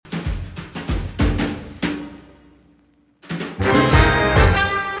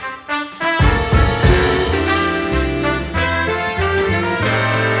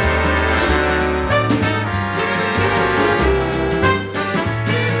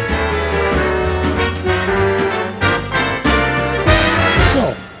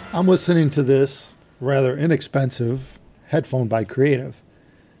I'm listening to this rather inexpensive headphone by Creative.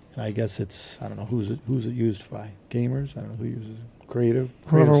 And I guess I don't know, who's it used by? Gamers? I don't know who uses it. Creative?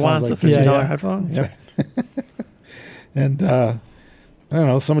 Whoever Creative wants like a $50 headphone. Yeah. And I don't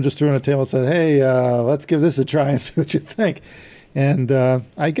know, someone just threw on a table and said, hey, let's give this a try and see what you think. And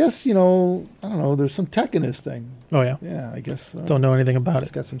I guess, I don't know, there's some tech in this thing. Oh, yeah. Yeah, I guess. Don't know anything about It's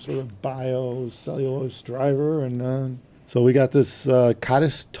it. got some sort of bio-cellulose driver. And so we got this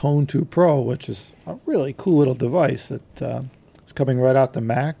Codis Tone 2 Pro, which is a really cool little device that it's coming right out the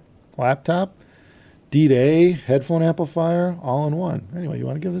Mac laptop. D-to-A, headphone amplifier, all in one. Anyway, you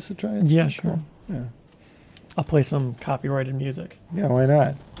want to give this a try? Yeah, sure. Cool. Yeah. I'll play some copyrighted music. Yeah, why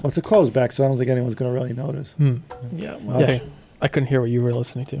not? Well, it's a closed back, so I don't think anyone's going to really notice. Yeah. Well, Yeah. I couldn't hear what you were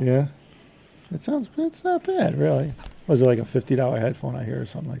listening to. Yeah. It's not bad, really. Was it like a $50 headphone I hear or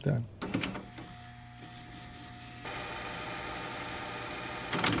something like that?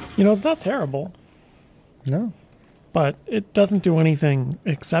 It's not terrible, No. but it doesn't do anything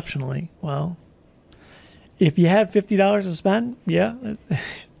exceptionally well. If you had $50 to spend, yeah,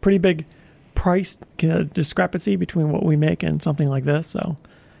 pretty big price discrepancy between what we make and something like this. So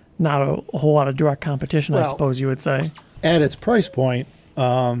not a whole lot of direct competition, I suppose you would say. At its price point,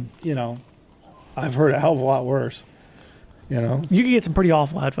 I've heard a hell of a lot worse. You can get some pretty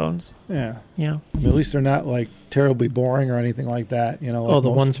awful headphones. Yeah. Yeah. I mean, at least they're not like terribly boring or anything like that. Like the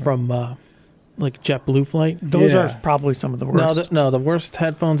ones from like JetBlue flight. Those are probably some of the worst. No, the worst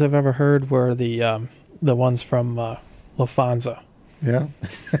headphones I've ever heard were the ones from Lufthansa. Yeah.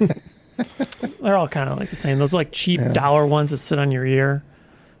 They're all kind of like the same. Those like cheap dollar ones that sit on your ear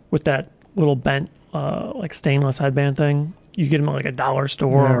with that little bent like stainless headband thing. You get them at like a dollar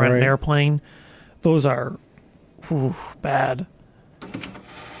store or at an airplane. Those are bad.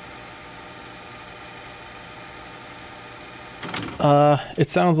 It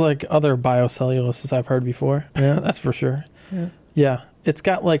sounds like other biocelluloses I've heard before. Yeah. That's for sure. Yeah. Yeah. It's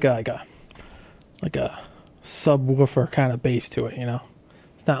got like a subwoofer kind of bass to it,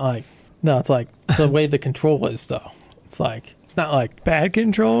 It's not like it's like the way the control is though. It's not like bad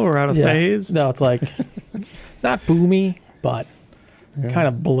control or out of phase. No, it's like not boomy, but kind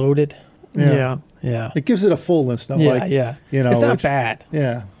of bloated. Yeah. It gives it a fullness though. Yeah. It's not bad.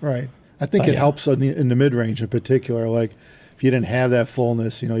 Yeah, right. I think it helps in the mid-range in particular. Like if you didn't have that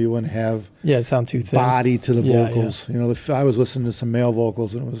fullness, you wouldn't have it sound too thin. Body to the vocals. Yeah. I was listening to some male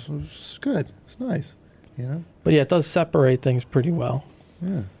vocals and it was good. It's nice. But it does separate things pretty well.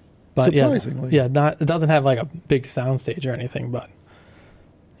 Yeah. But surprisingly. it doesn't have like a big sound stage or anything, but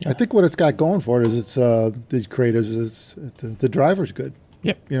I think what it's got going for it is it's these creatives. The driver's good.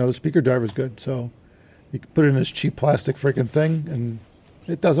 Yep. The speaker driver's good. So you can put it in this cheap plastic freaking thing, and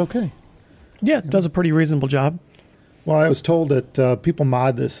it does okay. Yeah, it does a pretty reasonable job. Well, I was told that people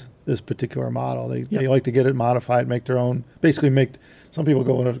mod this particular model. They like to get it modified, make their own. Basically, some people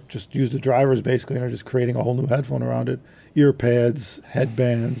go and just use the drivers basically, and are just creating a whole new headphone around it. Ear pads,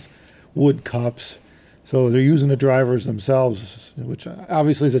 headbands, wood cups. So they're using the drivers themselves, which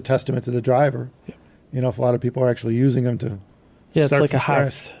obviously is a testament to the driver. Yep. If a lot of people are actually using them to it's like a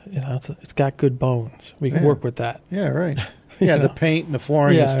scratch. house. It's got good bones. We can work with that. Yeah, right. Yeah, the paint and the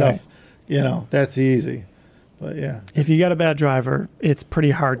flooring and stuff, that's easy. But if you got a bad driver, it's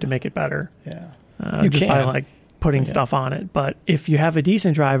pretty hard to make it better. Yeah. You just by like putting stuff on it. But if you have a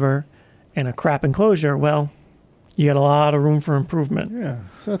decent driver and a crap enclosure, well, you got a lot of room for improvement. Yeah,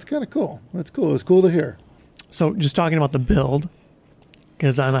 so that's kind of cool. That's cool. It's cool to hear. So just talking about the build,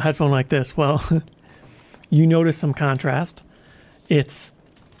 because on a headphone like this, well, you notice some contrast. It's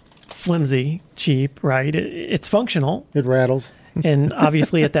flimsy, cheap, right? It's functional. It rattles. And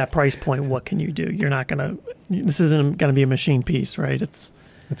obviously at that price point, what can you do? You're not going to, this isn't going to be a machine piece, right? It's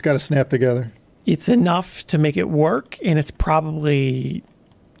got to snap together. It's enough to make it work, and it's probably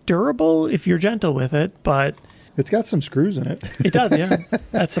durable if you're gentle with it, but it's got some screws in it. It does, yeah.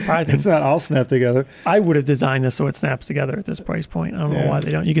 That's surprising. It's not all snapped together. I would have designed this so it snaps together at this price point. I don't know why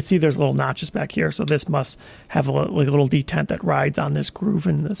they don't. You can see there's little notches back here, so this must have a little detent that rides on this groove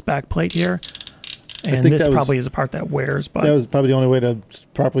in this back plate here. And this probably is a part that wears. But that was probably the only way to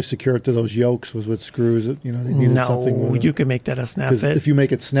properly secure it to those yokes was with screws. They needed something with it. You could make that a snap fit. If you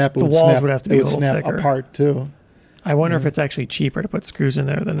make it snap, the walls would have to be a little snap thicker. Apart too. I wonder if it's actually cheaper to put screws in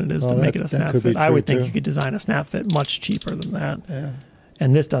there than it is to make it a snap fit. I would think you could design a snap fit much cheaper than that. Yeah.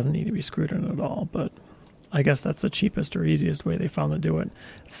 And this doesn't need to be screwed in at all, but I guess that's the cheapest or easiest way they found to do it.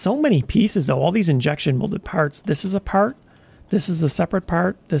 So many pieces, though, all these injection molded parts. This is a part this is a separate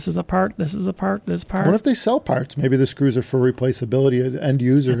part, this is a part, this is a part, this I wonder part. if they sell parts. Maybe the screws are for replaceability at end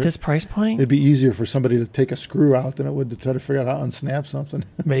user. At this price point, It'd be easier for somebody to take a screw out than it would to try to figure out how to unsnap something.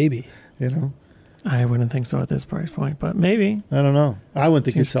 Maybe. You know, I wouldn't think so at this price point, but maybe. I don't know. I wouldn't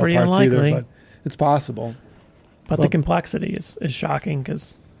think you'd Seems sell pretty parts unlikely. either, but it's possible. But Well- the complexity is shocking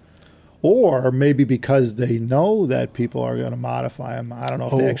because Or maybe because they know that people are going to modify them. I don't know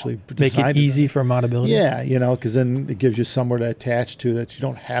if they actually make designed it easy for modability. Yeah, you know, because then it gives you somewhere to attach to that you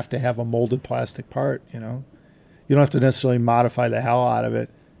don't have to have a molded plastic part, you know. You don't have to necessarily modify the hell out of it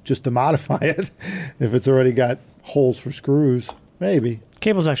just to modify it if it's already got holes for screws. Maybe.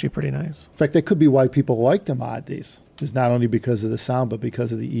 cable's actually pretty nice. In fact, that could be why people like to mod these. Is not only because of the sound, but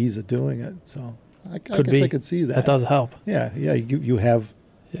because of the ease of doing it. So I Could guess be. I could see that. That does help. Yeah, yeah. You have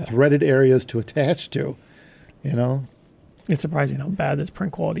Yeah. threaded areas to attach to, you know. It's surprising how bad this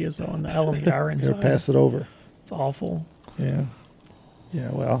print quality is though on the LMER Here, inside. pass it over. It's awful. Yeah. Yeah,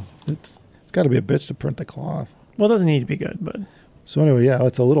 well, it's got to be a bitch to print the cloth. Well, it doesn't need to be good, but So anyway, yeah,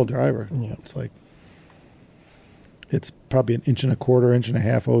 it's a little driver. Yeah. It's like it's probably an 1.25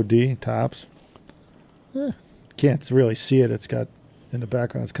 inch OD tops. Can't really see it. It's got in the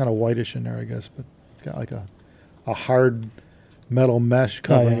background. It's kind of whitish in there, I guess, but it's got like a hard metal mesh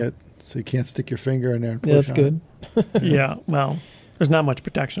covering yeah. it, so you can't stick your finger in there and push Yeah, that's on good. it. yeah, well, there's not much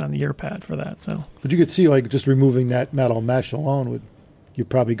protection on the ear pad for that. So But you could see like just removing that metal mesh alone would you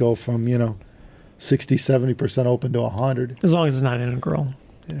probably go from 60-70% open to 100. as long as it's not integral,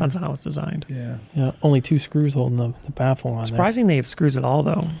 Yeah. depends on how it's designed. Yeah. Yeah, only 2 screws holding the baffle on Surprising they have screws at all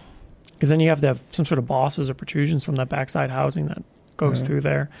though, because then you have to have some sort of bosses or protrusions from that backside housing that goes Yeah. through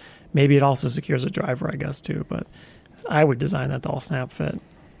there. Maybe it also secures a driver, I guess too. But I would design that to all snap fit.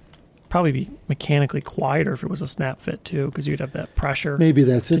 Probably be mechanically quieter if it was a snap fit too, because you'd have that pressure. Maybe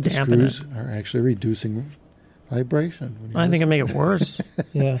that's it. to The dampen screws are actually reducing vibration. when you I think it'd listen. make it worse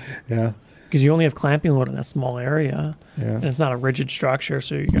there. Yeah. Yeah. because you only have clamping load in that small area, and Yeah. it's not a rigid structure,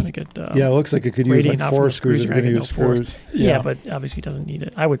 so you're going to get Yeah, it looks like it could use radiating like out from 4 the screws screws, if you're you're going to gonna use get no force. screws. yeah, Yeah. but obviously it doesn't need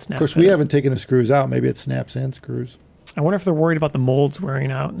it. I would snap. Of course, fit we it. haven't taken the screws out. Maybe it snaps and screws. I wonder if they're worried about the molds wearing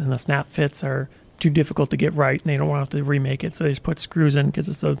out and the snap fits are too difficult to get right and they don't want to have to remake it. So they just put screws in because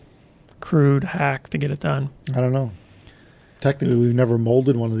it's a crude hack to get it done. I don't know. Technically, we've never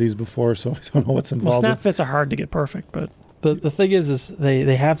molded one of these before, so I don't know what's Well, involved. snap fits are hard to get perfect, but The thing is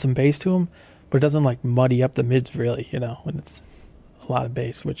they have some bass to them, but it doesn't like muddy up the mids really, when it's a lot of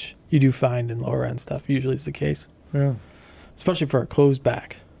bass, which you do find in lower end stuff. Usually is the case, Yeah. especially for a closed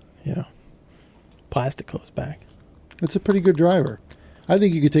back, plastic closed back. It's a pretty good driver. I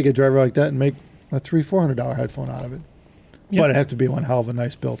think you could take a driver like that and make a $300-$400 headphone out of it. Yep. But it'd have to be one hell of a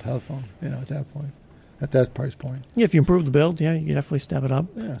nice built headphone, at that point, at that price point. yeah, if you improve the build, yeah, you can definitely step it up.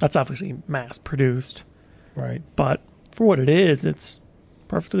 Yeah. That's obviously mass produced, Right. but for what it is, it's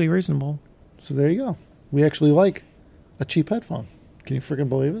perfectly reasonable. So there you go. We actually like a cheap headphone. Can you freaking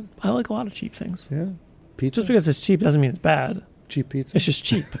believe it? I like a lot of cheap things. Yeah. Pizza? Just because it's cheap doesn't mean it's bad. Cheap pizza? It's just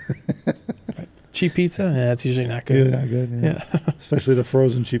cheap. Cheap pizza, yeah, it's usually not Really good. not good. Yeah. Yeah. Especially the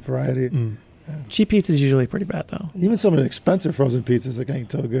frozen cheap variety. Mm. Cheap pizza is usually pretty bad, though. Even some of the expensive frozen pizzas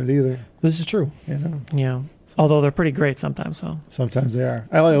ain't so good either. This is true. Yeah. Although they're pretty great sometimes, so Sometimes they are.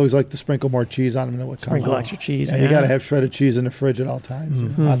 I always like to sprinkle more cheese on them than what comes sprinkle out. extra cheese. Yeah, you got to have shredded cheese in the fridge at all times.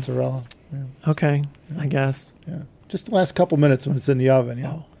 Mhm. Mozzarella. Yeah. Okay, I guess. Yeah. Just the last couple minutes when it's in the oven,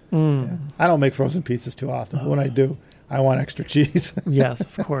 Oh. Mm. Yeah. I don't make frozen pizzas too often, but when I do, I want extra cheese. Yes,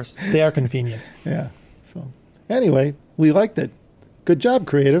 of course. They are convenient. Yeah. So anyway, we liked it. Good job,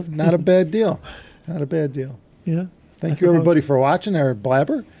 creative. Not a bad deal. Not a bad deal. Yeah. Thank I you, suppose. everybody, for watching our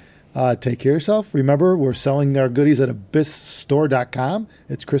blabber. Take care of yourself. Remember, we're selling our goodies at abyssstore.com.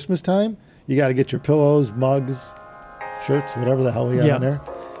 It's Christmas time. You got to get your pillows, mugs, shirts, whatever the hell we got Yeah. in there.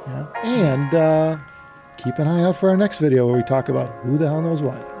 Yeah. And keep an eye out for our next video where we talk about who the hell knows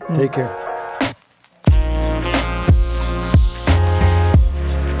what. Take care.